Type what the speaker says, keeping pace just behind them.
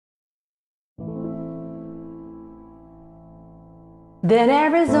That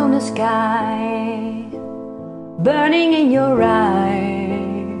Arizona sky burning in your eyes.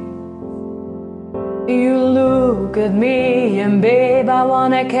 You look at me and babe, I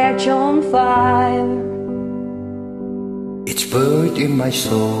wanna catch on fire. It's buried in my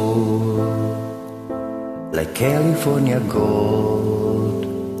soul like California gold.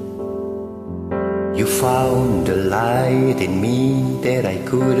 You found the light in me that I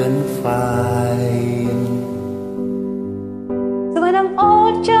couldn't find. So when I'm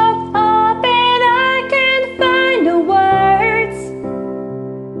all chopped up and I can't find the words,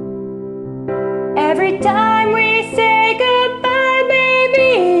 every time we say goodbye,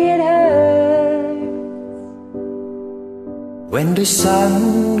 baby, it hurts. When the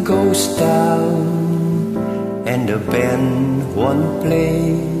sun goes down and the band won't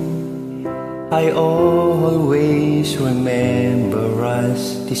play, I always remember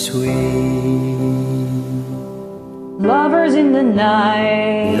us this way. Lovers in the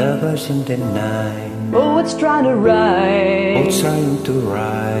night, Lovers in the night, poets trying to write, both trying to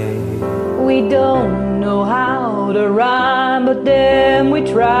ride. we don't know how to rhyme, but then we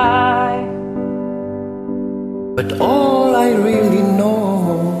try. But all I really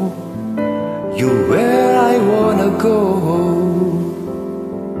know, you're where I wanna go.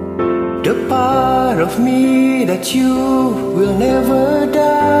 The part of me that you will never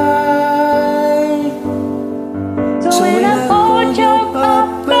die. So when I'm all choked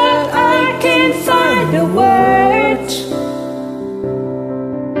up but I can't find the words,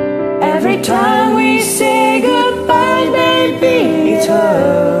 every time we say goodbye, baby, it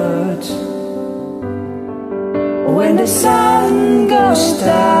hurts. When the sun goes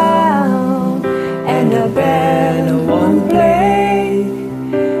down and the band won't play,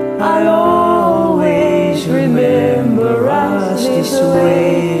 I'll always remember us this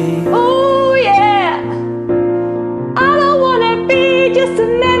way. Oh yeah, I don't wanna be just a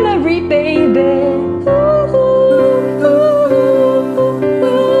memory, baby.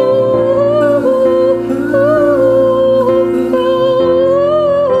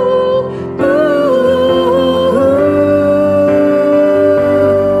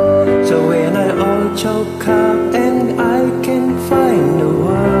 So when I all choke up and I can't find the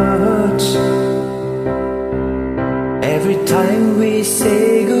words, every time we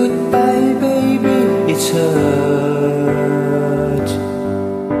say goodbye, baby, it's hurt.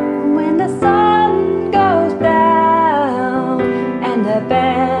 When the sun goes down and the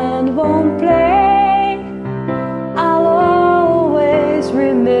band won't play, I'll always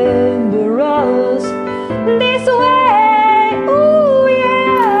remember us this way. Ooh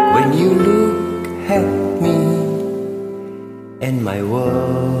yeah. When you look at me and my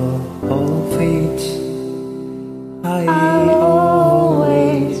world all fades, I'll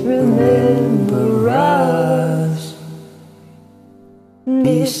always remember us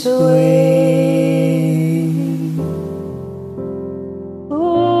this way.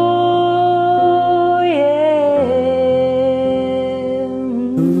 Oh yeah.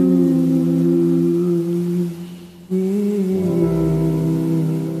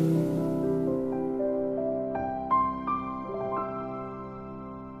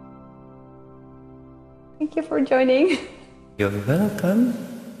 Thank you for joining. You're welcome.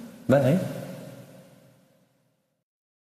 Bye.